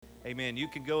Amen. You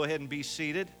can go ahead and be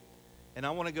seated. And I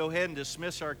want to go ahead and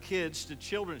dismiss our kids to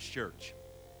Children's Church.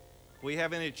 If we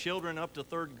have any children up to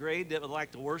third grade that would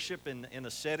like to worship in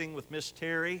a setting with Miss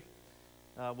Terry,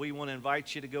 we want to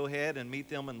invite you to go ahead and meet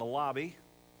them in the lobby.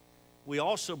 We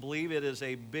also believe it is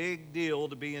a big deal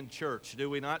to be in church. Do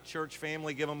we not, church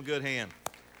family? Give them a good hand.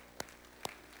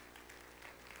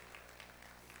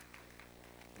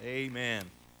 Amen.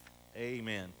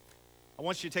 Amen. I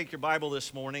want you to take your Bible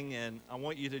this morning, and I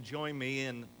want you to join me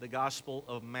in the Gospel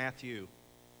of Matthew.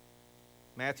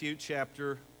 Matthew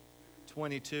chapter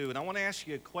 22. And I want to ask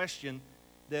you a question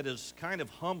that is kind of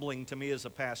humbling to me as a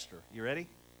pastor. You ready?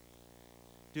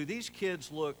 Do these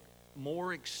kids look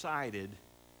more excited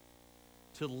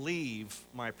to leave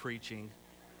my preaching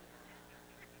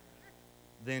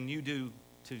than you do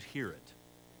to hear it?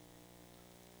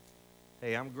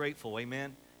 Hey, I'm grateful,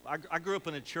 amen. I grew up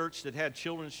in a church that had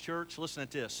children's church. Listen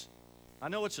to this. I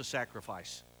know it's a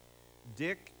sacrifice.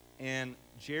 Dick and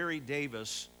Jerry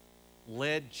Davis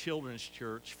led children's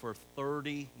church for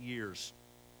 30 years.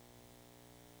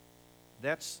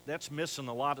 That's missing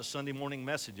a lot of Sunday morning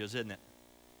messages, isn't it?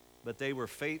 But they were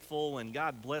faithful, and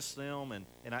God blessed them,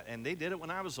 and they did it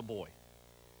when I was a boy.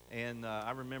 And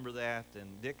I remember that,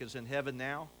 and Dick is in heaven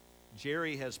now.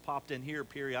 Jerry has popped in here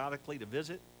periodically to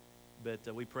visit.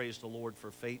 But we praise the Lord for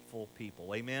faithful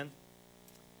people. Amen.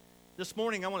 This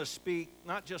morning I want to speak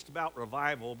not just about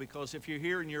revival, because if you're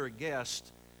here and you're a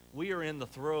guest, we are in the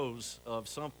throes of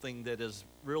something that has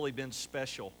really been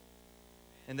special.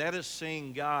 And that is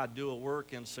seeing God do a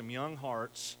work in some young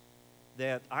hearts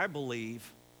that I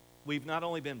believe we've not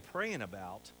only been praying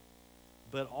about,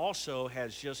 but also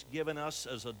has just given us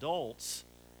as adults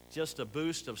just a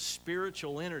boost of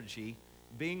spiritual energy,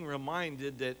 being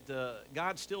reminded that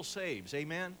God still saves,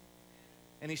 amen?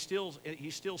 And He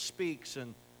still speaks,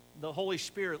 and the Holy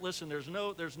Spirit. Listen,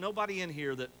 there's nobody in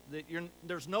here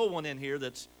there's no one in here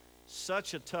that's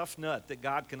such a tough nut that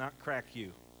God cannot crack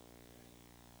you.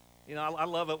 You know, I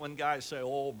love it when guys say,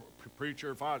 "Oh,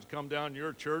 preacher, if I was to come down to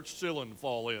your church, ceiling would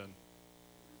fall in."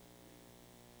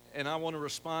 And I want to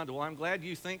respond, well, I'm glad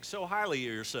you think so highly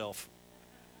of yourself,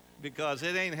 because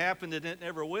it ain't happened and it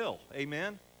never will,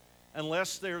 amen?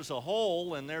 Unless there's a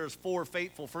hole and there's four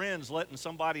faithful friends letting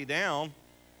somebody down,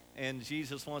 and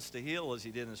Jesus wants to heal as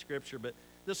He did in Scripture. But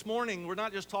this morning, we're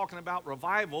not just talking about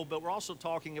revival, but we're also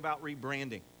talking about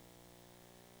rebranding.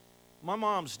 My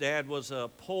mom's dad was a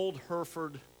polled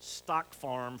Hereford stock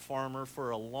farmer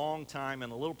for a long time in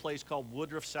a little place called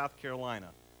Woodruff, South Carolina,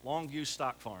 Longview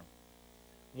Stock Farm.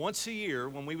 Once a year,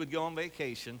 when we would go on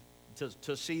vacation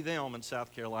to see them in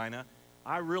South Carolina,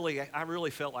 I really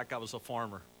felt like I was a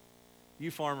farmer. You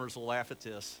farmers will laugh at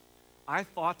this. I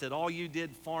thought that all you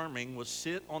did farming was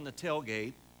sit on the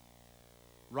tailgate,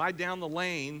 ride down the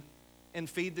lane, and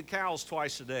feed the cows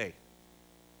twice a day.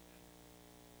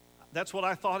 That's what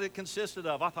I thought it consisted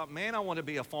of. I thought, man, I want to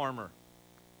be a farmer.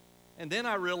 And then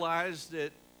I realized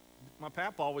that my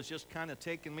papa was just kind of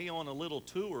taking me on a little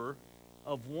tour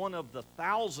of one of the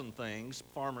 1,000 things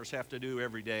farmers have to do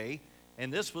every day,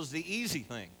 and this was the easy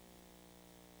thing.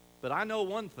 But I know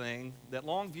one thing, that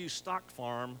Longview Stock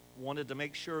Farm wanted to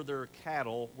make sure their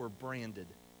cattle were branded.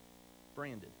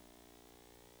 Branded.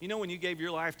 You know, when you gave your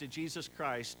life to Jesus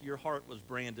Christ, your heart was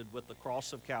branded with the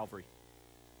cross of Calvary,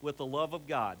 with the love of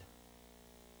God.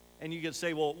 And you could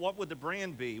say, well, what would the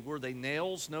brand be? Were they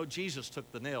nails? No, Jesus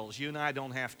took the nails. You and I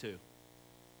don't have to.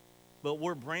 But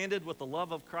we're branded with the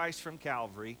love of Christ from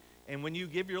Calvary. And when you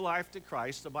give your life to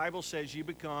Christ, the Bible says you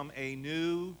become a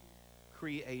new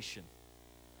creation.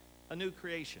 A new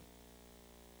creation.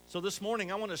 So this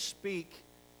morning I want to speak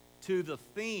to the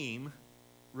theme,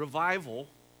 revival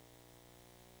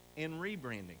and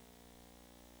rebranding.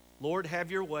 Lord,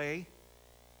 have your way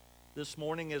this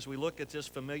morning as we look at this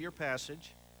familiar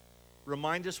passage.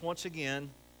 Remind us once again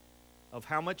of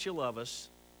how much you love us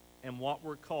and what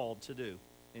we're called to do.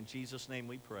 In Jesus' name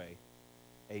we pray.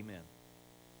 Amen.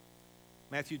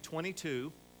 Matthew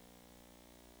 22.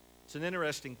 It's an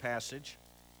interesting passage,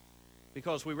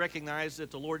 because we recognize that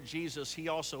the Lord Jesus, He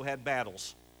also had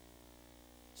battles.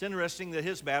 It's interesting that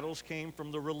His battles came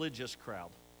from the religious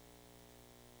crowd.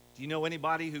 Do you know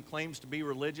anybody who claims to be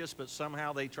religious, but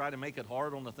somehow they try to make it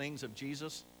hard on the things of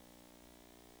Jesus?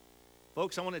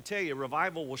 Folks, I want to tell you,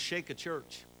 revival will shake a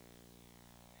church.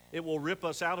 It will rip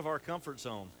us out of our comfort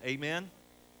zone. Amen?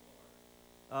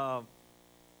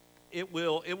 It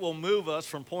will move us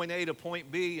from point A to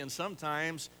point B, and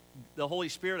sometimes the Holy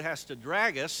Spirit has to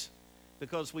drag us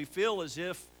because we feel as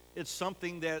if it's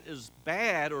something that is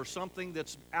bad or something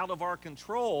that's out of our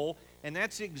control, and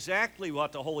that's exactly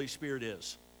what the Holy Spirit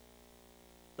is.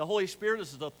 The Holy Spirit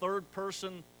is the third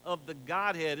person of the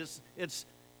Godhead. It's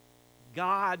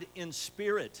God in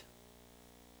spirit.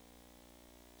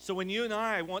 So when you and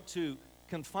I want to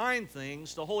confine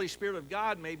things, the Holy Spirit of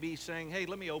God may be saying, hey,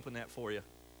 let me open that for you.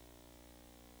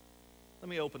 Let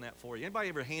me open that for you. Anybody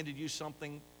ever handed you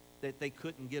something that they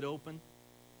couldn't get open?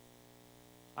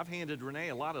 I've handed Renee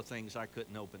a lot of things I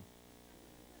couldn't open.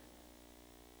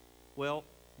 Well,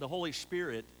 the Holy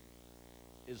Spirit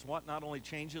is what not only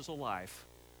changes a life,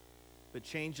 but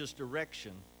changes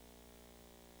direction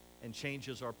and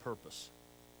changes our purpose.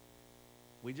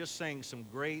 We just sang some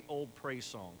great old praise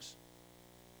songs.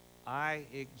 I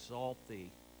exalt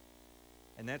thee.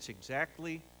 And that's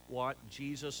exactly what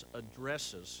Jesus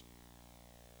addresses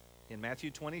in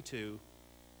Matthew 22,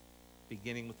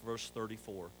 beginning with verse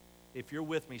 34. If you're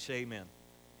with me, say amen.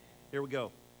 Here we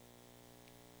go.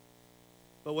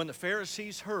 But when the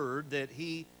Pharisees heard that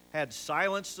he had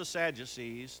silenced the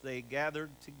Sadducees, they gathered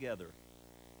together.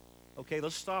 Okay,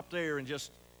 let's stop there and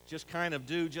just kind of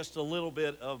do just a little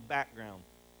bit of background.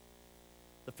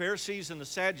 The Pharisees and the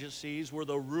Sadducees were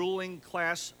the ruling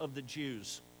class of the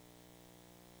Jews.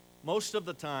 Most of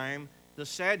the time, the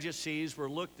Sadducees were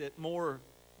looked at more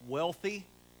wealthy.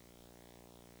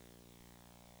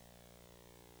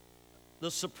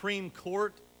 The Supreme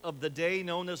Court of the day,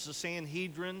 known as the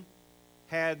Sanhedrin,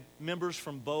 had members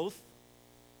from both.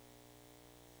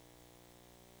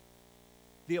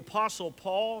 The Apostle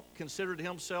Paul considered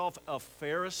himself a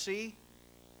Pharisee,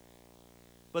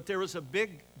 but there was a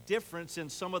big difference in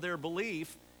some of their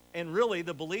belief, and really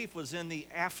the belief was in the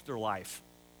afterlife.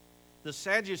 The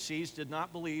Sadducees did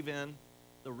not believe in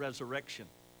the resurrection.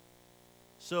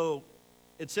 So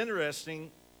it's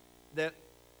interesting that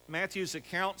Matthew's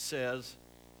account says,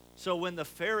 so when the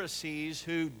Pharisees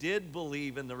who did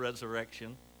believe in the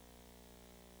resurrection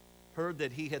heard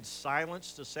that he had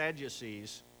silenced the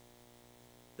Sadducees,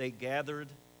 they gathered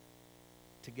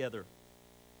together.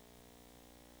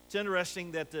 It's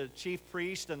interesting that the chief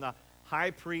priest and the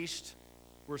high priest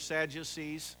were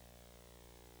Sadducees.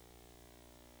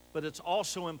 But it's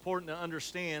also important to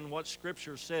understand what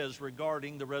Scripture says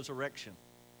regarding the resurrection.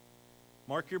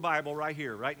 Mark your Bible right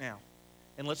here, right now.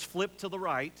 And let's flip to the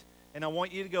right. And I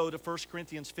want you to go to 1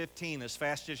 Corinthians 15 as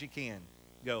fast as you can.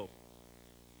 Go.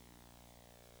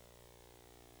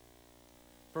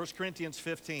 1 Corinthians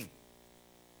 15.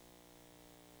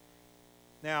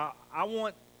 Now, I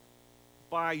want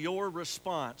by your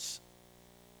response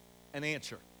an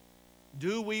answer.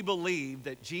 Do we believe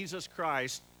that Jesus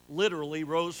Christ literally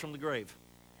rose from the grave?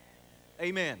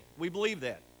 Amen. We believe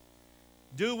that.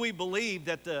 Do we believe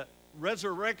that the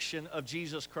resurrection of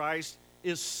Jesus Christ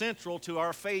is central to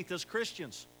our faith as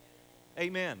Christians?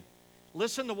 Amen.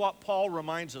 Listen to what Paul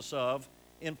reminds us of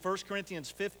in 1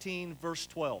 Corinthians 15, verse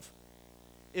 12.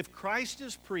 If Christ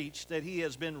is preached that he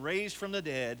has been raised from the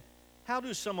dead, how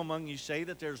do some among you say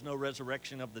that there's no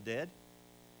resurrection of the dead?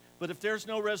 But if there's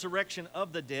no resurrection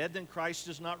of the dead, then Christ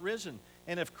is not risen.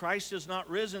 And if Christ is not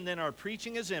risen, then our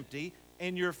preaching is empty,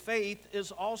 and your faith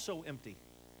is also empty.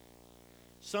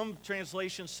 Some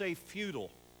translations say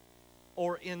futile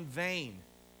or in vain.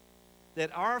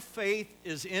 That our faith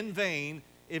is in vain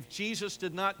if Jesus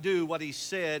did not do what he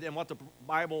said and what the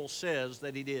Bible says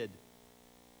that he did.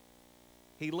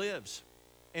 He lives.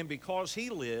 And because he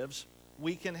lives,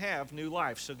 we can have new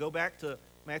life. So go back to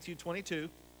Matthew 22.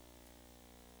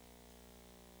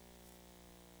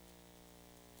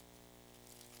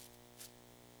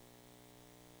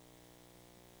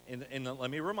 And let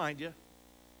me remind you,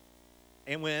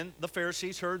 and when the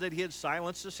Pharisees heard that he had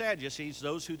silenced the Sadducees,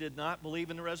 those who did not believe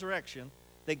in the resurrection,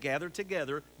 they gathered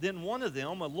together. Then one of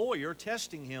them, a lawyer,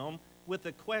 testing him with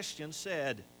a question,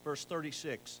 said, verse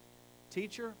 36,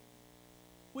 Teacher,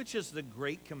 which is the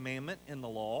great commandment in the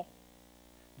law?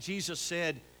 Jesus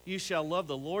said, You shall love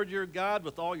the Lord your God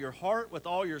with all your heart, with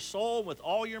all your soul, with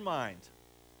all your mind.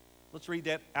 Let's read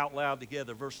that out loud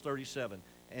together, verse 37.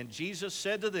 And Jesus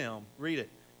said to them, read it,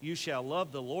 You shall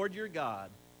love the Lord your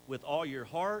God with all your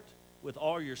heart, with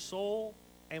all your soul,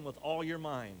 and with all your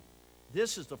mind.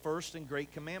 This is the first and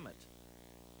great commandment.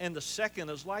 And the second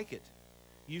is like it.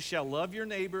 You shall love your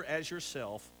neighbor as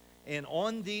yourself. And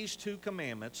on these two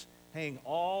commandments hang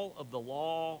all of the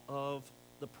law of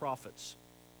the prophets.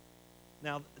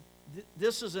 Now,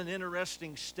 this is an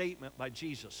interesting statement by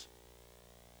Jesus.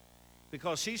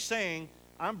 Because he's saying,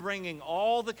 I'm bringing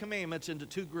all the commandments into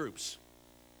two groups.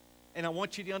 And I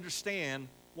want you to understand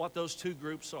what those two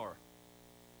groups are.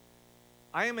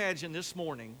 I imagine this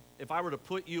morning, if I were to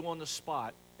put you on the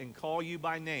spot and call you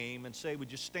by name and say,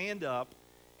 would you stand up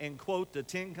and quote the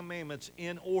 10 Commandments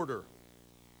in order?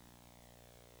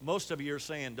 Most of you are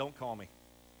saying, don't call me.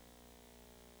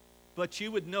 But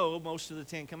you would know most of the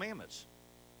 10 Commandments.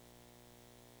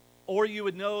 or you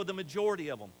would know the majority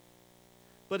of them.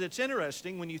 But it's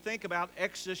interesting when you think about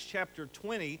Exodus chapter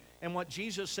 20 and what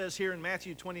Jesus says here in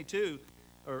Matthew 22,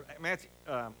 or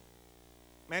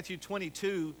Matthew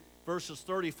 22, verses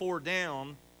 34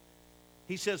 down.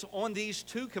 He says, on these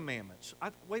 2 commandments,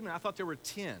 wait a minute, I thought there were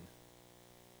 10.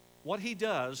 What he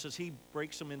does is he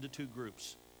breaks them into 2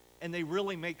 groups, and they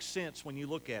really make sense when you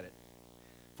look at it.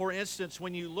 For instance,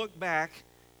 when you look back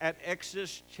at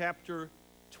Exodus chapter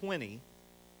 20,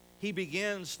 he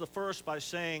begins the first by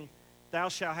saying, thou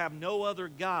shalt have no other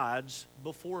gods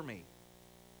before me.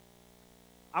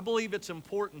 I believe it's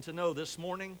important to know this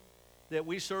morning that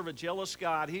we serve a jealous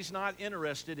God. He's not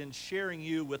interested in sharing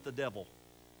you with the devil.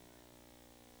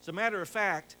 As a matter of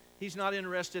fact, he's not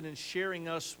interested in sharing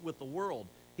us with the world.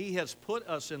 He has put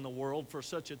us in the world for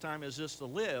such a time as this to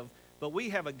live, but we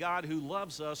have a God who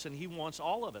loves us, and he wants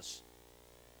all of us.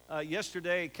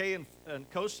 Yesterday, Kay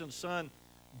and Kostan's son,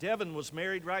 Devin, was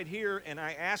married right here, and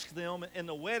I asked them in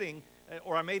the wedding,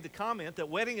 or I made the comment that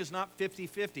wedding is not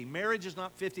 50-50. Marriage is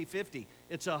not 50-50.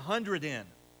 It's 100 in.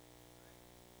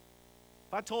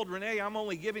 If I told Renee I'm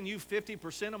only giving you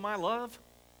 50% of my love,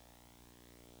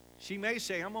 she may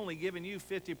say I'm only giving you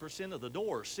 50% of the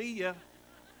door. See ya.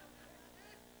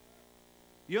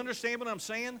 You understand what I'm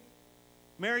saying?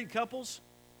 Married couples,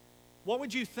 what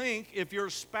would you think if your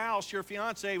spouse, your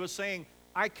fiance, was saying,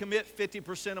 I commit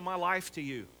 50% of my life to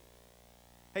you?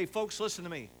 Hey, folks, listen to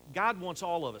me. God wants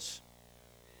all of us.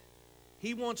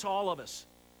 He wants all of us.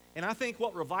 And I think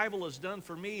what revival has done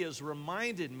for me is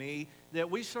reminded me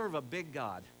that we serve a big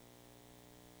God,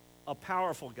 a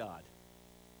powerful God.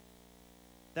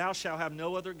 Thou shalt have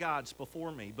no other gods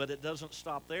before me. But it doesn't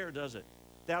stop there, does it?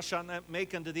 Thou shalt not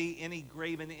make unto thee any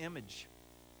graven image.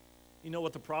 You know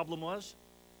what the problem was?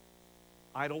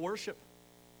 Idol worship.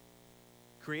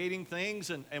 Creating things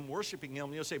and worshiping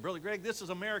them. You'll say, Brother Greg, this is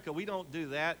America. We don't do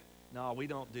that. No, we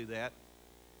don't do that.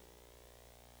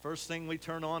 First thing we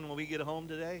turn on when we get home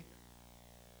today?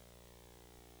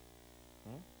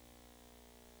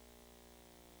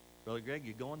 Brother Greg,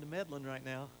 you're going to meddling right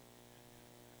now.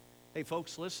 Hey,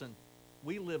 folks, listen.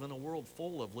 We live in a world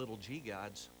full of little g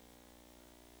gods.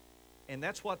 And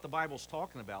that's what the Bible's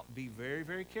talking about. Be very,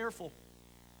 very careful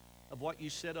of what you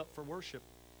set up for worship.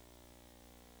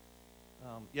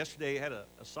 Yesterday, I had a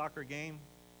soccer game,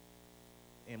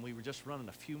 and we were just running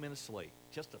a few minutes late.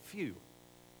 Just a few.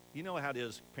 You know how it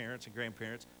is, parents and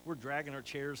grandparents. We're dragging our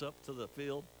chairs up to the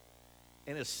field.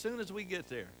 And as soon as we get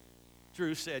there,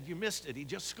 Drew said, you missed it. He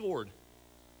just scored.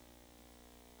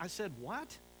 I said,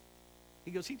 what?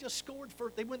 He goes, he just scored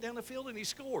first. They went down the field and he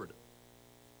scored.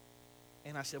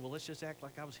 And I said, well, let's just act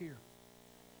like I was here.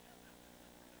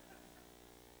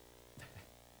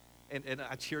 and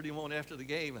I cheered him on after the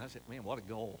game. And I said, man, what a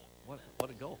goal. What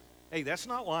a goal. Hey, that's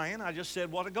not lying. I just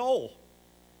said, what a goal.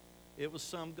 It was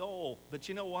some goal. But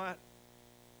you know what?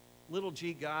 Little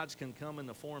g gods can come in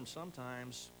the form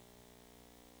sometimes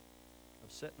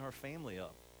of setting our family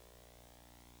up.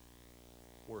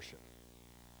 Worship.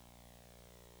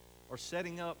 Or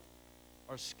setting up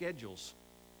our schedules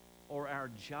or our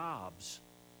jobs,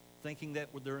 thinking that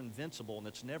they're invincible and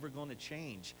it's never going to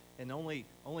change. And only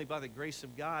by the grace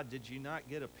of God did you not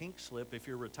get a pink slip if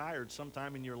you're retired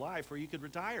sometime in your life where you could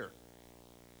retire.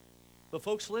 But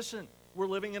folks, listen, we're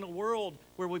living in a world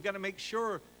where we've got to make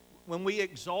sure when we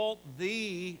exalt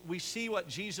thee, we see what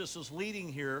Jesus is leading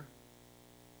here.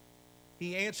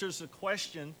 He answers the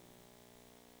question,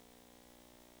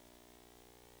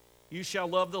 you shall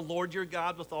love the Lord your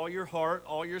God with all your heart,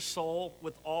 all your soul,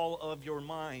 with all of your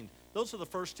mind. Those are the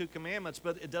first 2 commandments,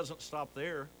 but it doesn't stop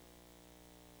there.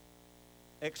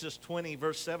 Exodus 20,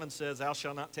 verse 7 says, thou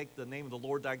shalt not take the name of the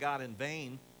Lord thy God in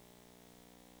vain.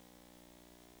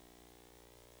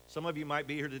 Some of you might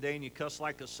be here today and you cuss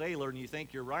like a sailor and you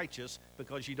think you're righteous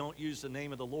because you don't use the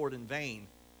name of the Lord in vain.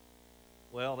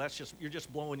 Well, you're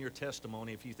just blowing your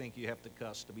testimony if you think you have to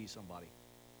cuss to be somebody.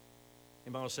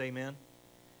 Anybody want to say amen?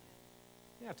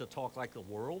 You have to talk like the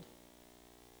world.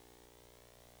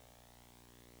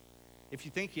 If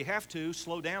you think you have to,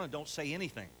 slow down and don't say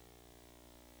anything.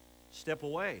 Step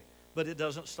away. But it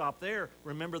doesn't stop there.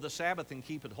 Remember the Sabbath and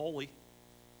keep it holy.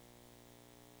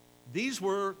 These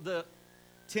were the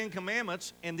 10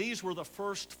 commandments, and these were the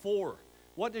first 4.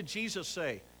 What did Jesus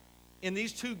say? In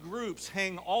these 2 groups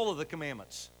hang all of the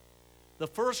commandments. The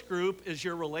first group is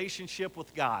your relationship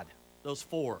with God, those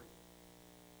 4.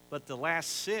 But the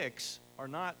last 6 are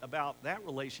not about that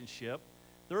relationship.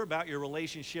 They're about your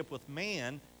relationship with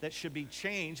man that should be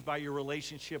changed by your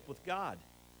relationship with God.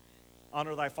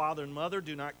 Honor thy father and mother.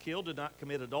 Do not kill. Do not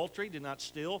commit adultery. Do not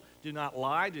steal. Do not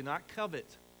lie. Do not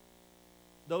covet.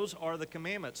 Those are the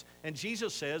commandments. And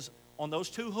Jesus says, on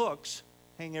those two hooks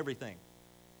hang everything.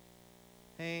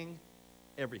 Hang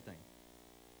everything.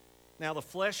 Now the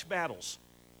flesh battles.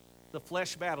 The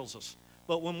flesh battles us.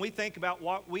 But when we think about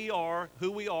what we are,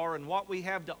 who we are, and what we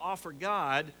have to offer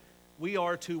God, we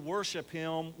are to worship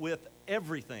Him with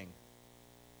everything,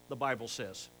 the Bible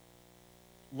says.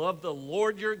 Love the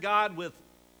Lord your God with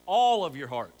all of your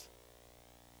heart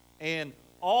and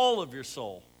all of your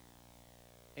soul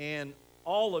and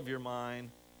all of your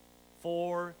mind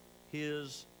for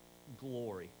His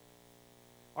glory.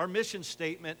 Our mission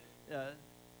statement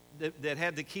that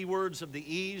had the key words of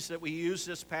the E's that we use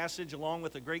this passage along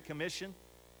with the Great Commission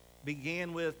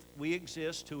began with, we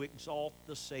exist to exalt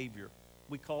the Savior.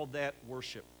 We called that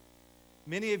worship.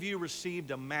 Many of you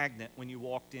received a magnet when you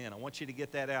walked in. I want you to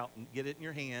get that out and get it in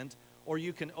your hand, or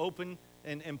you can open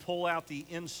and pull out the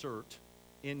insert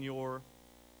in your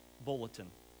bulletin.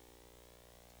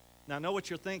 Now I know what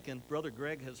you're thinking. Brother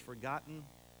Greg has forgotten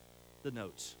the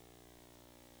notes.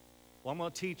 Well, I'm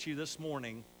going to teach you this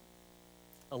morning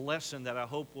a lesson that I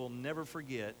hope we'll never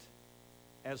forget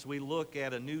as we look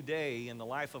at a new day in the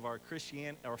life of our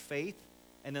faith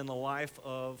and in the life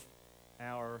of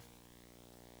our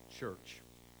church.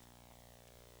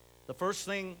 The first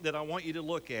thing that I want you to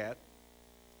look at,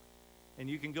 and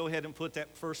you can go ahead and put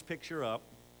that first picture up.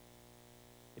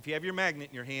 If you have your magnet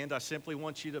in your hand, I simply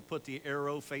want you to put the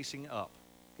arrow facing up.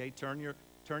 Okay,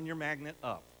 turn your magnet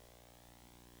up.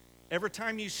 Every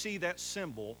time you see that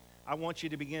symbol, I want you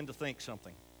to begin to think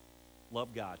something.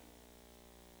 Love God.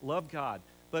 Love God.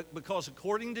 But because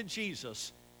according to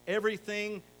Jesus,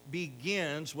 everything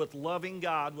begins with loving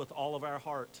God with all of our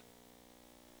heart.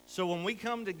 So when we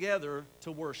come together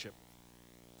to worship,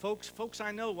 folks,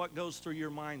 I know what goes through your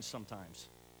mind sometimes.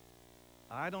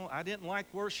 I didn't like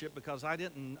worship because I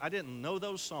didn't know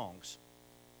those songs.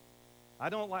 I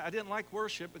didn't like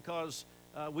worship because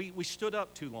we stood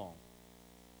up too long.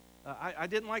 I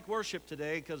didn't like worship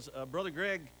today because Brother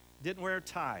Greg didn't wear a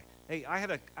tie. Hey, I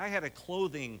had a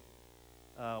clothing,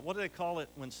 what do they call it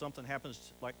when something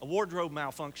happens, like a wardrobe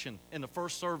malfunction in the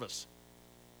first service?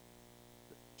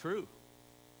 True.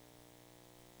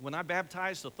 When I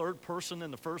baptized the third person in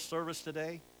the first service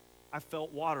today, I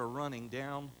felt water running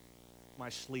down my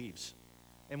sleeves.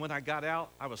 And when I got out,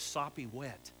 I was soppy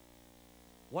wet.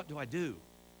 What do I do?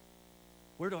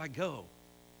 Where do I go?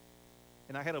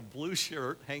 And I had a blue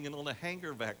shirt hanging on a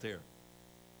hanger back there.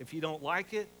 If you don't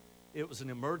like it, it was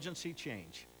an emergency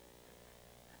change.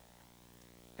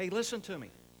 Hey, listen to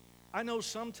me. I know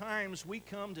sometimes we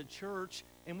come to church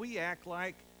and we act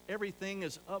like everything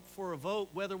is up for a vote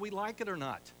whether we like it or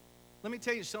not. Let me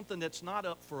tell you something that's not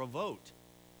up for a vote.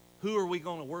 Who are we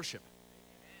going to worship?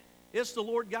 It's the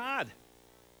Lord God.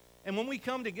 And when we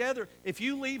come together, if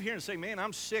you leave here and say, man,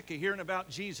 I'm sick of hearing about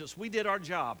Jesus, we did our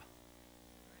job.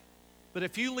 But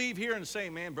if you leave here and say,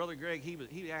 man, Brother Greg,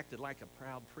 he acted like a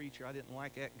proud preacher, I didn't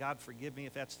like it, God forgive me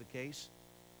if that's the case,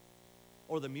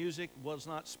 or the music was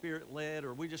not Spirit-led,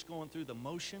 or we're just going through the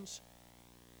motions,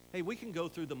 hey, we can go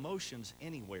through the motions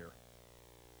anywhere.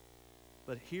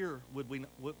 But here, would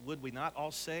we not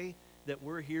all say that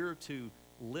we're here to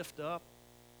lift up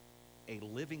a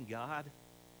living God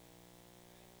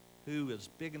who is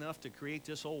big enough to create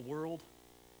this whole world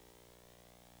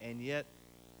and yet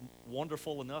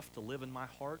wonderful enough to live in my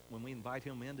heart when we invite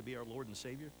Him in to be our Lord and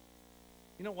Savior?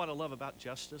 You know what I love about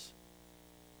Justice?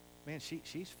 Man,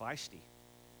 she's feisty.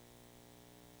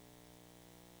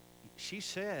 She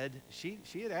said she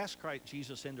had asked Christ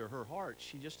Jesus into her heart.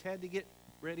 She just had to get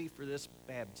ready for this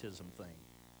baptism thing.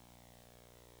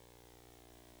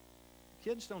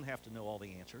 Kids don't have to know all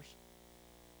the answers.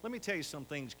 Let me tell you some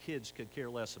things kids could care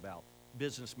less about.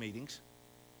 Business meetings,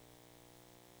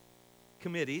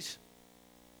 committees.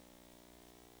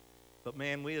 But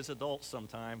man, we as adults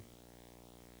sometime,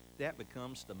 that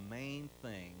becomes the main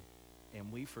thing,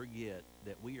 and we forget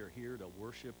that we are here to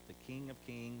worship the King of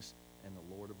Kings and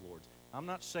the Lord of Lords. I'm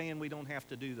not saying we don't have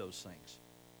to do those things.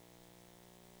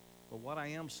 But what I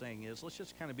am saying is, let's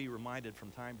just kind of be reminded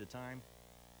from time to time,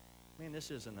 man,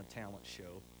 this isn't a talent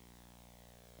show.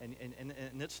 And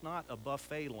it's not a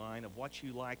buffet line of what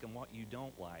you like and what you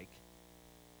don't like.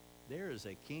 There is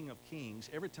a King of Kings.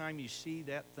 Every time you see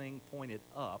that thing pointed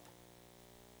up,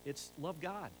 it's love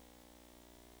God.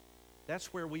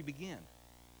 That's where we begin.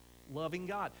 Loving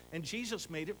God. And Jesus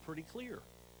made it pretty clear.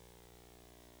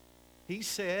 He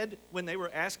said, when they were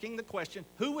asking the question,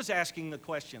 who was asking the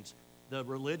questions? The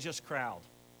religious crowd,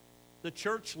 the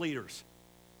church leaders.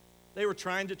 They were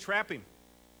trying to trap Him.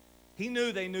 He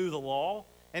knew they knew the law,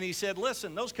 and He said,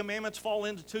 listen, those commandments fall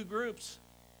into two groups.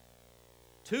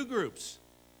 Two groups.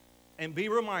 And be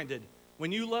reminded,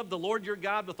 when you love the Lord your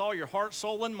God with all your heart,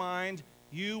 soul, and mind,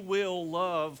 you will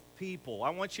love people. I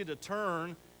want you to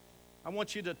turn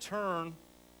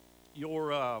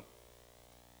your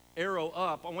arrow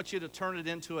up. I want you to turn it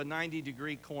into a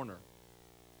 90-degree corner.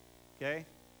 Okay?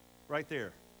 Right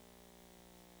there.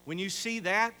 When you see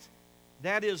that,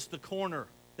 that is the corner.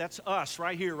 That's us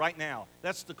right here, right now.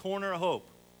 That's the corner of hope.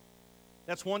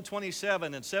 That's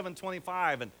 127 and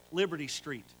 725 and Liberty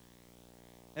Street.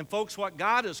 And folks, what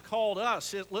God has called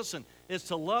us, is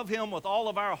to love Him with all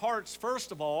of our hearts,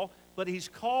 first of all, but He's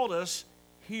called us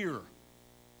here.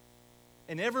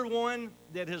 And everyone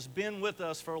that has been with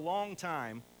us for a long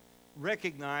time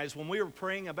recognized when we were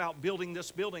praying about building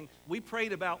this building, we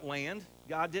prayed about land.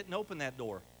 God didn't open that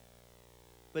door.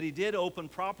 But He did open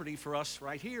property for us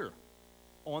right here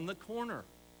on the corner.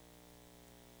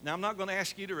 Now, I'm not going to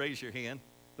ask you to raise your hand,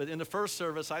 but in the first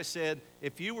service I said,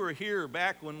 if you were here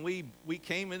back when we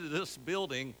came into this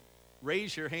building,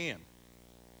 raise your hand.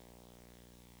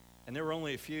 And there were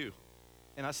only a few.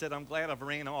 And I said, I'm glad I've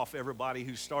ran off everybody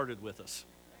who started with us.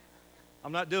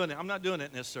 I'm not doing it. I'm not doing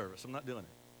it in this service. I'm not doing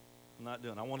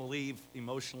it. I want to leave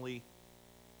emotionally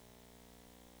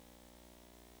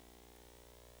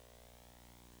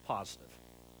positive.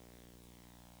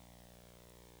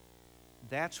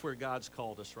 That's where God's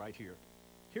called us right here.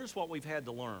 Here's what we've had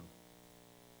to learn.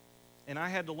 And I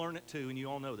had to learn it too, and you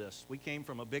all know this. We came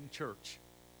from a big church.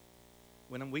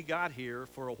 When we got here,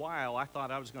 for a while, I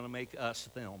thought I was going to make us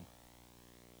them.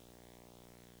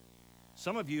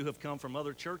 Some of you have come from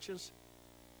other churches,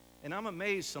 and I'm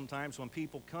amazed sometimes when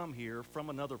people come here from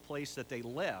another place that they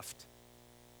left,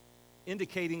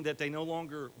 indicating that they no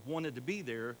longer wanted to be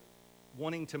there,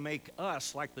 wanting to make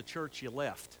us like the church you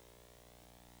left.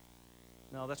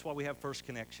 No, that's why we have First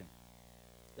Connection.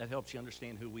 That helps you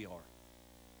understand who we are.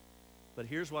 But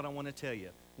here's what I want to tell you.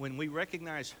 When we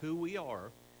recognize who we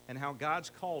are and how God's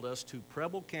called us to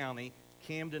Preble County,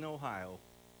 Camden, Ohio,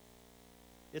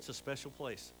 it's a special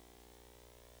place.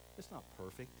 It's not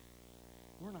perfect.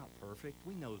 We're not perfect.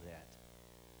 We know that.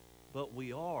 But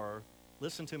we are,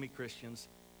 listen to me, Christians,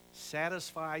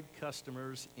 satisfied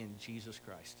customers in Jesus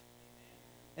Christ.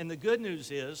 And the good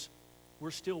news is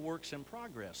we're still works in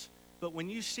progress. But when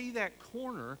you see that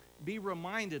corner, be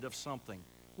reminded of something.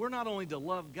 We're not only to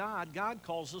love God, God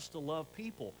calls us to love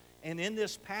people. And in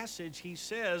this passage, He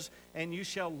says, and you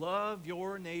shall love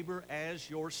your neighbor as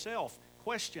yourself.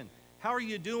 Question, how are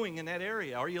you doing in that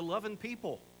area? Are you loving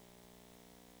people?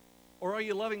 Or are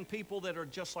you loving people that are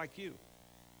just like you?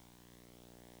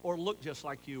 Or look just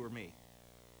like you or me?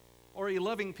 Or are you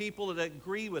loving people that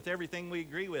agree with everything we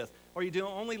agree with? Or you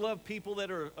only love people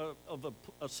that are of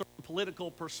a certain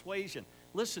political persuasion?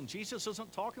 Listen, Jesus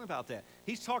isn't talking about that.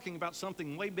 He's talking about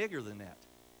something way bigger than that.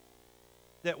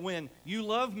 That when you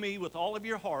love me with all of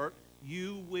your heart,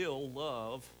 you will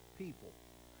love people.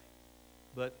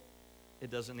 But it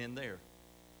doesn't end there.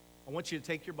 I want you to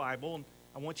take your Bible and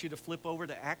I want you to flip over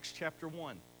to Acts chapter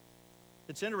 1.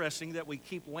 It's interesting that we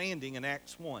keep landing in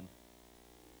Acts 1.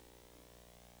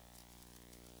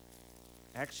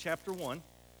 Acts chapter 1.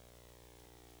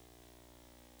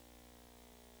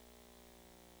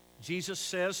 Jesus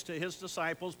says to His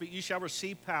disciples, but you shall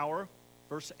receive power,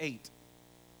 verse 8,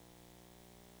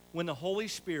 when the Holy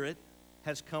Spirit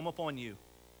has come upon you.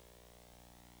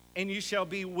 And you shall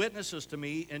be witnesses to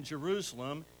me in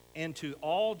Jerusalem and to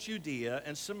all Judea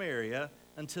and Samaria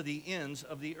unto the ends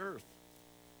of the earth.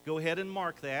 Go ahead and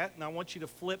mark that, and I want you to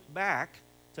flip back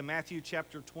to Matthew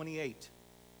chapter 28.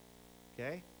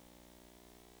 Okay?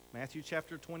 Matthew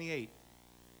chapter 28.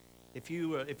 If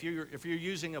you're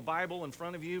using a Bible in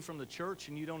front of you from the church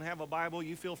and you don't have a Bible,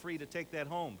 you feel free to take that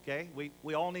home, okay?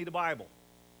 We all need a Bible.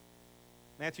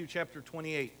 Matthew chapter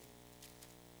 28,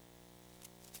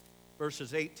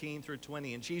 verses 18 through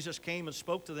 20. And Jesus came and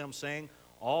spoke to them, saying,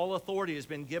 all authority has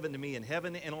been given to me in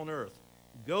heaven and on earth.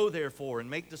 Go therefore and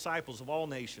make disciples of all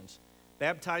nations,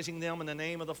 baptizing them in the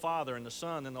name of the Father and the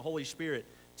Son and the Holy Spirit,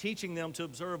 teaching them to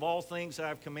observe all things that I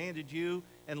have commanded you,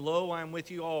 and lo, I am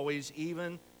with you always,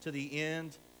 even to the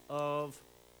end of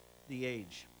the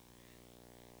age.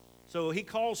 So He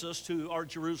calls us to our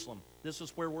Jerusalem. This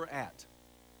is where we're at.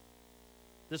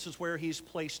 This is where He's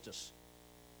placed us.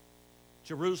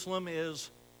 Jerusalem is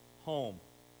home.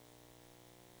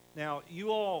 Now,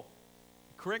 you all,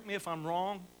 correct me if I'm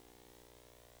wrong,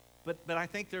 but I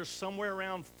think there's somewhere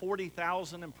around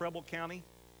 40,000 in Preble County.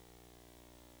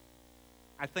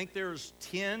 I think there's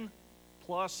 10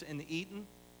 plus in Eaton,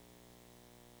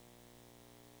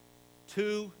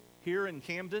 2 here in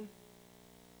Camden.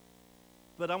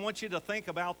 But I want you to think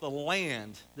about the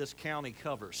land this county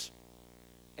covers,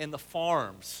 and the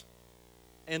farms,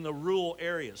 and the rural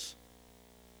areas.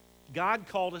 God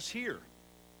called us here.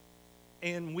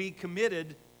 and we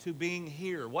committed to being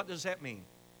here. What does that mean?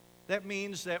 That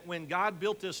means that when God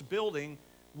built this building,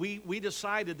 we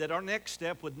decided that our next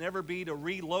step would never be to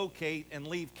relocate and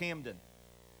leave Camden.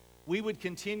 We would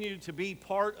continue to be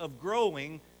part of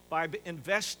growing by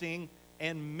investing,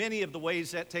 and many of the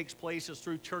ways that takes place is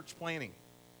through church planting.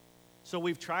 So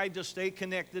we've tried to stay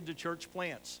connected to church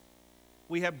plants.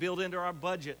 We have built into our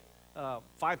budget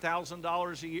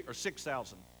 $5,000 a year, or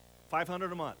 $6,000,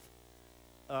 $500 a month,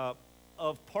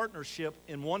 of partnership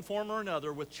in one form or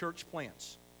another with church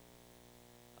plants.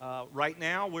 Right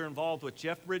now, we're involved with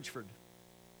Jeff Bridgeford,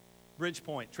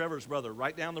 Bridgepoint, Trevor's brother,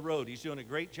 right down the road. He's doing a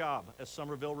great job at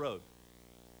Somerville Road.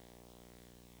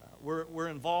 We're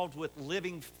involved with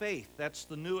Living Faith. That's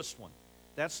the newest one.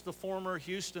 That's the former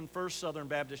Houston First Southern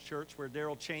Baptist Church where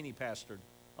Darrell Cheney pastored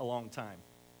a long time.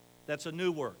 That's a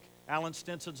new work. Alan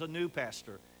Stinson's a new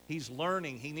pastor. He's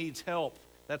learning. He needs help.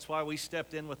 That's why we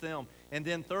stepped in with them. And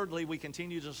then thirdly, we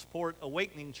continue to support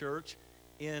Awakening Church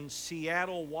in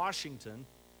Seattle, Washington,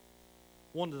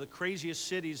 one of the craziest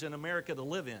cities in America to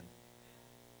live in.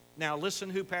 Now listen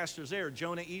who pastors there.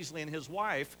 Jonah Easley and his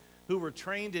wife, who were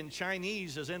trained in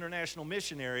Chinese as international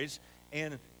missionaries,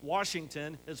 and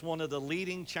Washington is one of the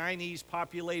leading Chinese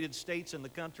populated states in the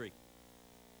country.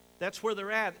 That's where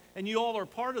they're at, and you all are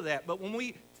part of that. But when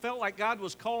we felt like God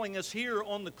was calling us here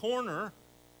on the corner,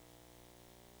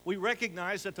 we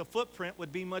recognized that the footprint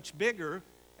would be much bigger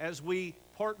as we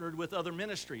partnered with other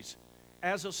ministries.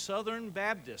 As a Southern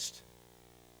Baptist,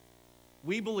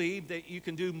 we believe that you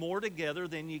can do more together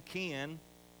than you can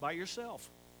by yourself.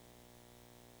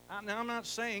 Now, I'm not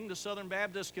saying the Southern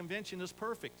Baptist Convention is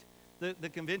perfect. The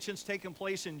convention's taking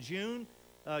place in June.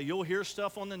 You'll hear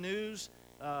stuff on the news.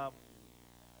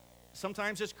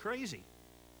 Sometimes it's crazy.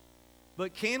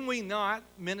 But can we not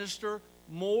minister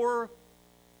more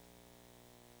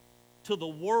to the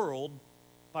world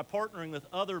by partnering with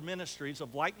other ministries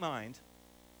of like mind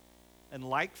and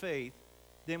like faith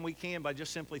than we can by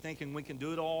just simply thinking we can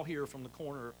do it all here from the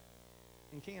corner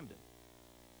in Camden?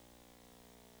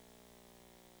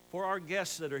 For our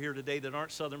guests that are here today that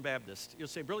aren't Southern Baptist, you'll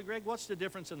say, Brother Greg, what's the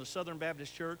difference in a Southern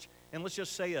Baptist church and let's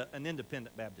just say an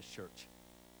independent Baptist church?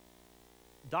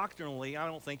 Doctrinally, I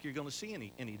don't think you're going to see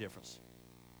any difference.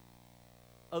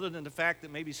 Other than the fact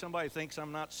that maybe somebody thinks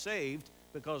I'm not saved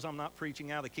because I'm not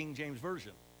preaching out of the King James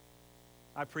Version.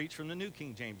 I preach from the New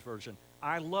King James Version.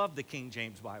 I love the King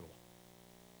James Bible.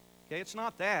 Okay, it's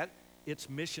not that, it's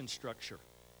mission structure.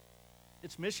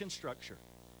 It's mission structure.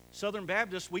 Southern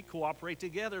Baptists, we cooperate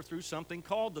together through something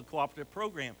called the cooperative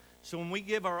program. So when we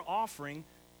give our offering,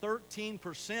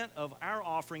 13% of our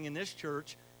offering in this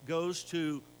church goes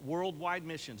to worldwide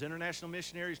missions, international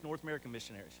missionaries, North American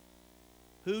missionaries.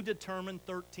 Who determined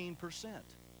 13%?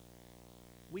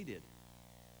 We did,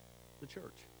 the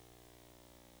church.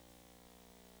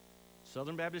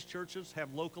 Southern Baptist churches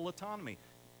have local autonomy.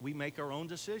 We make our own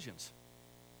decisions.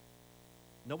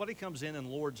 Nobody comes in and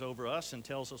lords over us and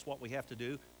tells us what we have to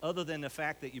do, other than the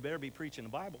fact that you better be preaching the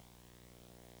Bible.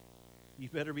 You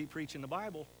better be preaching the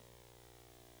Bible.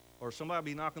 Or somebody will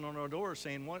be knocking on our door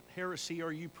saying, what heresy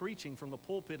are you preaching from the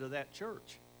pulpit of that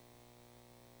church?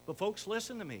 But folks,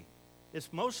 listen to me.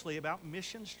 It's mostly about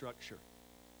mission structure.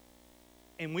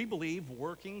 And we believe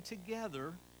working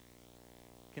together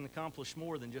can accomplish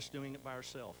more than just doing it by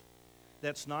ourselves.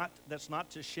 That's not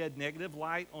to shed negative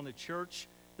light on a church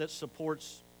that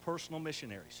supports personal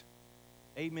missionaries.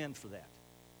 Amen for that.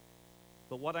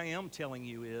 But what I am telling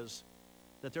you is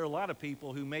that there are a lot of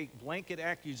people who make blanket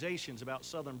accusations about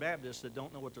Southern Baptists that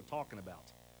don't know what they're talking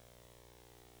about.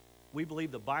 We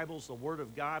believe the Bible's the Word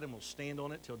of God and we'll stand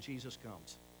on it till Jesus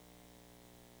comes.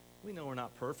 We know we're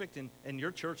not perfect, and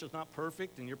your church is not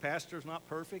perfect, and your pastor is not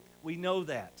perfect. We know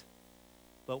that.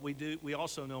 But we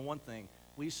also know one thing.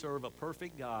 We serve a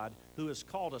perfect God who has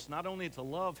called us not only to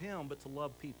love Him, but to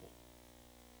love people.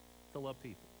 To love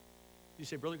people. You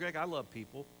say, Brother Greg, I love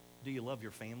people. Do you love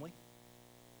your family?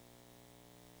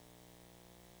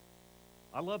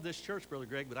 I love this church, Brother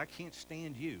Greg, but I can't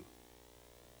stand you.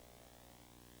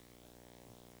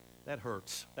 That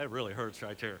hurts. That really hurts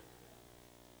right there.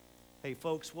 Hey,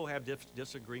 folks, we'll have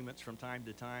disagreements from time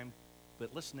to time,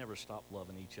 but let's never stop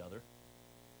loving each other.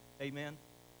 Amen?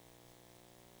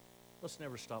 Let's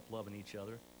never stop loving each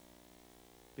other,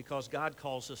 because God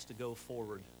calls us to go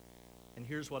forward. And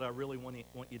here's what I really want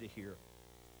you to hear.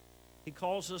 He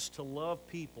calls us to love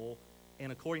people,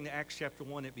 and according to Acts chapter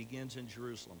 1, it begins in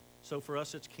Jerusalem. So for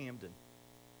us, it's Camden.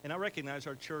 And I recognize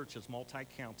our church is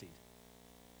multi-countied.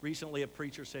 Recently, a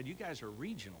preacher said, you guys are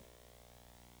regional.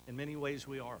 In many ways,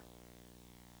 we are.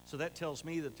 So that tells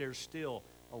me that there's still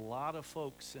a lot of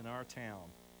folks in our town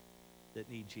that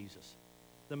need Jesus.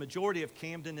 The majority of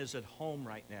Camden is at home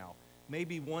right now.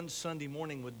 Maybe one Sunday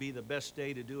morning would be the best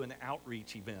day to do an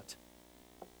outreach event.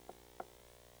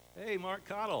 Hey, Mark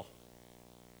Cottle.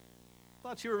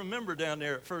 Thought you were a member down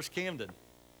there at First Camden.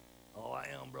 Oh, I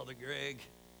am, Brother Greg.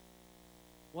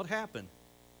 What happened?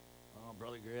 Oh,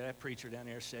 Brother Greg, that preacher down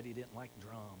there said he didn't like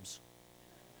drums.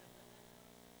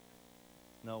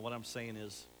 No, what I'm saying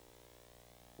is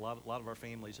a lot of our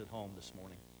families at home this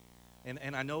morning.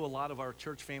 And I know a lot of our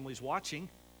church families watching,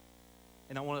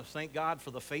 and I want to thank God for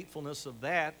the faithfulness of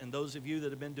that and those of you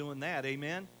that have been doing that.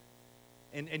 Amen?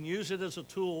 And use it as a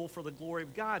tool for the glory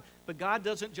of God. But God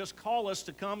doesn't just call us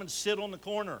to come and sit on the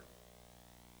corner.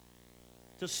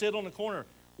 To sit on the corner.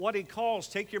 What He calls,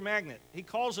 take your magnet, He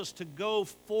calls us to go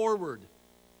forward.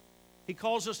 He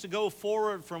calls us to go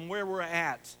forward from where we're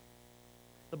at.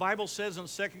 The Bible says in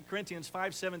 2 Corinthians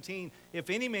 5:17, if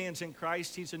any man's in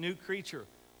Christ, he's a new creature.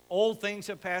 Old things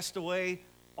have passed away,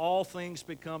 all things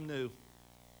become new.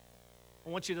 I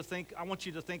want you to think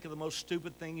of the most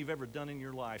stupid thing you've ever done in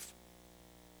your life.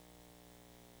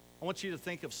 I want you to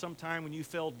think of some time when you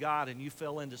failed God and you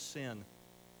fell into sin.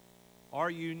 Are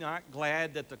you not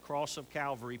glad that the cross of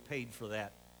Calvary paid for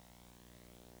that?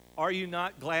 Are you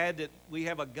not glad that we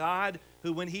have a God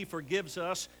who, when He forgives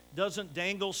us, doesn't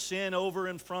dangle sin over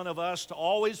in front of us to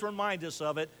always remind us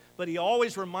of it, but He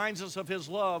always reminds us of His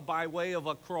love by way of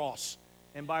a cross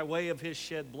and by way of His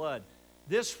shed blood?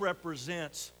 This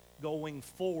represents going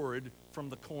forward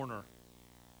from the corner,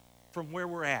 from where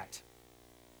we're at.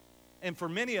 And for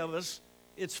many of us,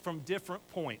 it's from different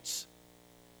points.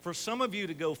 For some of you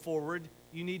to go forward,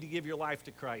 you need to give your life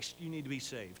to Christ. You need to be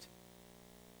saved.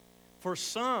 For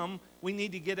some, we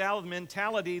need to get out of the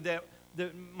mentality that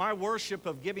my worship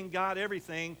of giving God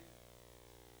everything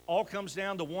all comes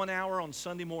down to 1 hour on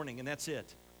Sunday morning, and that's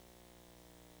it.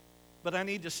 But I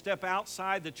need to step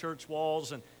outside the church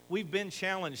walls, and we've been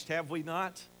challenged, have we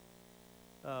not?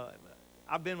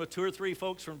 I've been with 2 or 3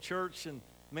 folks from church, and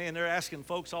man, they're asking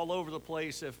folks all over the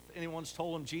place if anyone's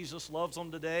told them Jesus loves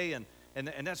them today, and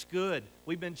that's good.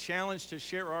 We've been challenged to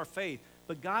share our faith,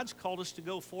 but God's called us to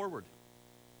go forward.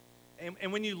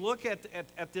 And when you look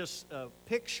at this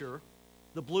picture,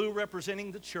 the blue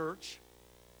representing the church,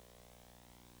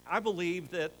 I believe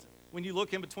that when you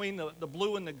look in between the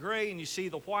blue and the gray and you see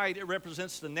the white, it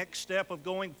represents the next step of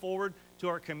going forward to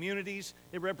our communities.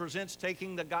 It represents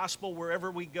taking the gospel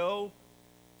wherever we go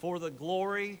for the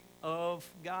glory of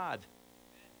God.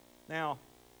 Now,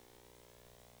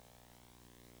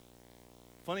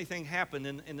 funny thing happened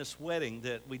in this wedding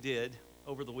that we did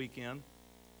over the weekend.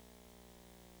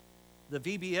 The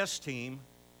VBS team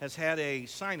has had a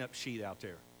sign-up sheet out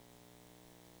there.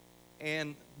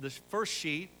 And the first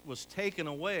sheet was taken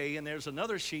away, and there's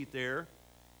another sheet there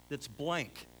that's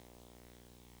blank.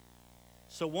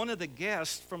 So one of the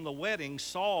guests from the wedding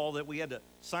saw that we had to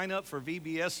sign up for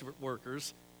VBS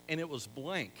workers, and it was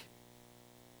blank.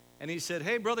 And he said,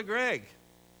 "Hey, Brother Greg,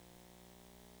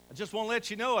 I just want to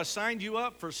let you know I signed you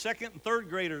up for 2nd and 3rd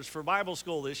graders for Bible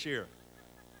school this year."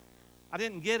 I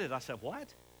didn't get it. I said,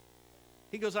 "What?"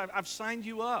 He goes, I've signed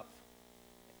you up.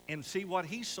 And see, what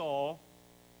he saw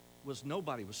was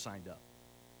nobody was signed up.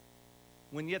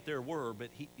 When yet there were, but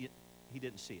he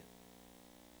didn't see it.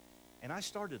 And I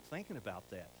started thinking about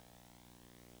that.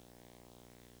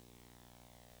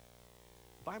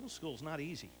 Bible school is not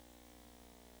easy.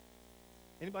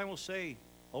 Anybody will say,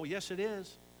 "Oh, yes, it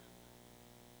is."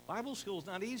 Bible school is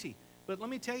not easy. But let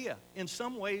me tell you, in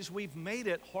some ways, we've made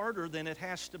it harder than it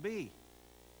has to be.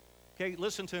 Okay,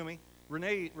 listen to me.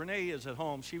 Renee is at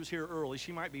home. She was here early.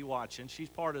 She might be watching. She's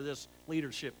part of this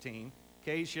leadership team.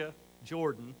 Keisha,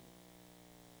 Jordan.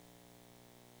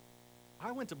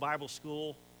 I went to Bible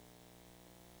school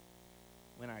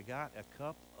when I got a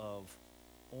cup of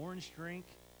orange drink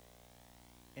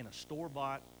and a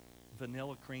store-bought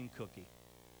vanilla cream cookie.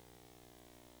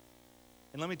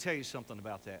 And let me tell you something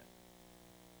about that.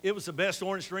 It was the best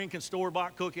orange drink and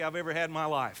store-bought cookie I've ever had in my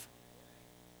life.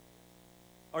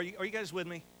 Are you guys with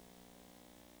me?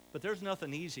 But there's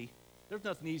nothing easy. There's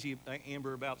nothing easy,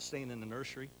 Amber, about staying in the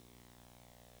nursery.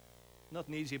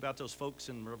 Nothing easy about those folks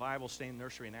in revival staying in the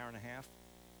nursery an hour and a half.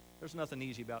 There's nothing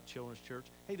easy about children's church.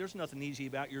 Hey, there's nothing easy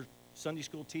about your Sunday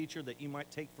school teacher that you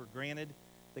might take for granted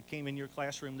that came in your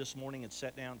classroom this morning and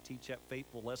sat down and teach that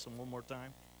faithful lesson one more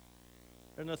time.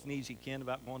 There's nothing easy, Ken,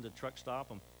 about going to the truck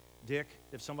stop. And Dick,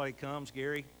 if somebody comes,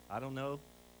 Gary, I don't know.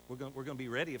 We're going to be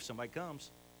ready if somebody comes.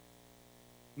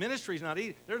 Ministry's not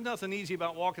easy. There's nothing easy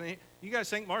about walking in. You guys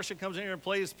think Marcia comes in here and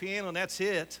plays piano and that's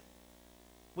it?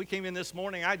 We came in this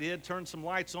morning, I did, turned some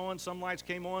lights on. Some lights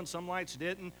came on, some lights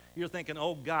didn't. You're thinking,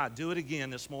 "Oh, God, do it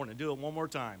again this morning. Do it one more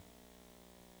time."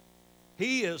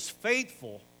 He is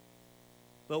faithful.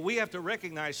 But we have to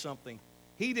recognize something.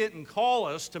 He didn't call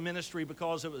us to ministry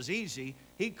because it was easy.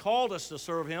 He called us to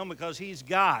serve Him because He's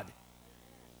God.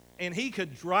 And He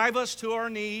could drive us to our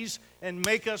knees and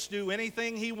make us do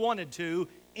anything He wanted to,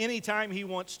 anytime He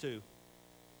wants to.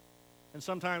 And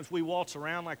sometimes we waltz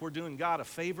around like we're doing God a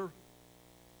favor.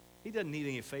 He doesn't need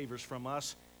any favors from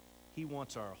us. He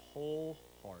wants our whole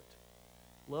heart.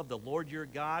 Love the Lord your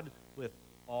God with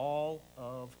all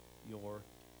of your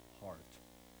heart.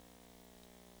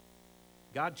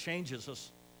 God changes us.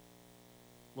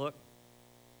 Look,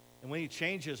 and when He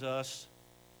changes us,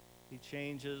 He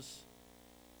changes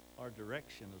our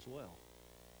direction as well.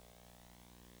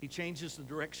 He changes the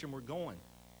direction we're going.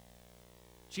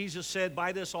 Jesus said,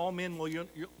 by this all men will,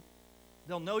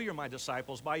 they'll know you're my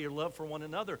disciples, by your love for one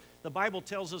another. The Bible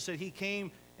tells us that He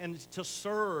came and to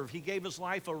serve. He gave His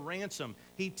life a ransom.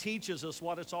 He teaches us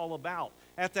what it's all about.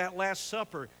 At that Last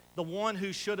Supper, the one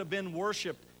who should have been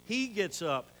worshiped, He gets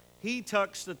up. He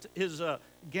tucks his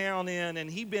gown in, and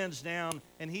He bends down,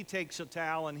 and He takes a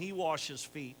towel, and He washes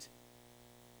feet.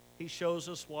 He shows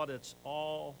us what it's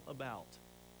all about.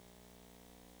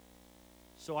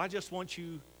 So I just want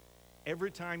you,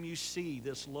 every time you see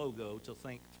this logo, to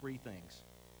think three things.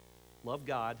 Love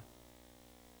God,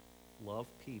 love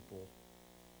people,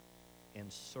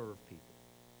 and serve people.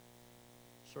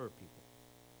 Serve people.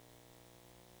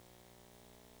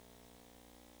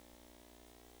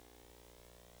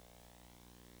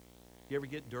 You ever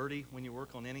get dirty when you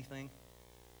work on anything?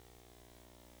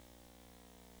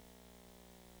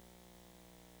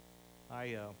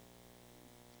 I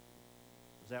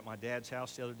was at my dad's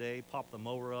house the other day, popped the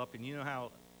mower up, and you know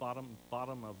how bottom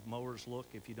of mowers look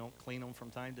if you don't clean them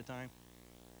from time to time?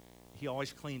 He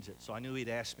always cleans it, so I knew he'd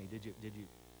ask me, did you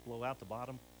blow out the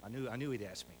bottom? I knew he'd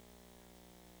ask me.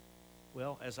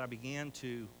 Well, as I began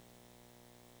to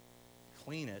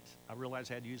clean it, I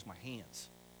realized I had to use my hands.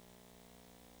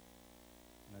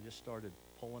 And I just started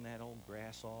pulling that old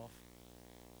grass off,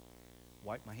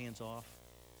 wiped my hands off,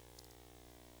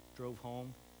 drove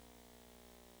home,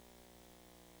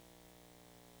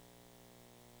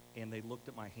 and they looked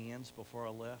at my hands before I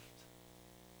left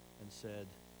and said,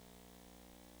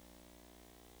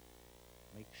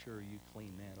 make sure you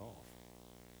clean that off.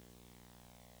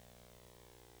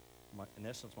 In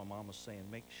essence, my mom was saying,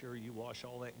 make sure you wash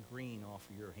all that green off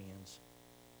of your hands.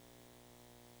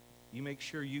 You make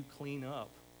sure you clean up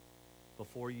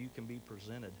before you can be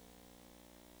presented.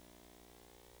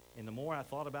 And the more I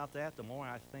thought about that, the more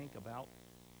I think about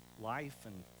life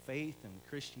and faith and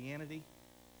Christianity,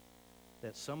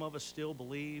 that some of us still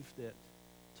believe that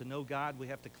to know God, we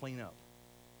have to clean up,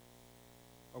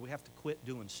 or we have to quit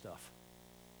doing stuff.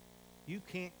 You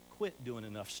can't quit doing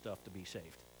enough stuff to be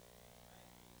saved.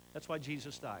 That's why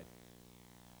Jesus died.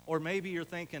 Or maybe you're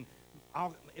thinking,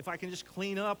 if I can just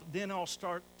clean up, then I'll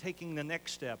start taking the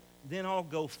next step. Then I'll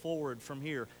go forward from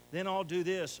here. Then I'll do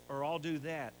this or I'll do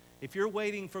that. If you're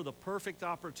waiting for the perfect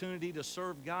opportunity to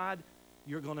serve God,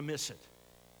 you're going to miss it.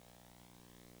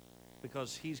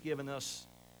 Because He's given us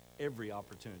every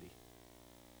opportunity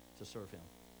to serve Him.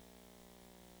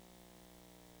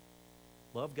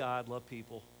 Love God, love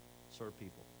people, serve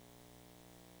people.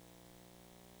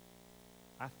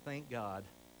 I thank God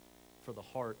for the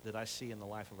heart that I see in the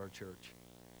life of our church.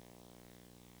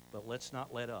 But let's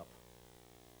not let up.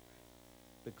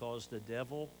 Because the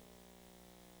devil,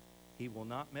 he will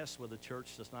not mess with a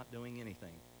church that's not doing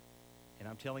anything. And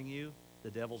I'm telling you, the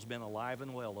devil's been alive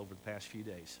and well over the past few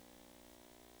days.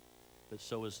 But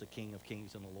so is the King of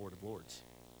Kings and the Lord of Lords.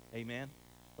 Amen?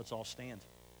 Let's all stand.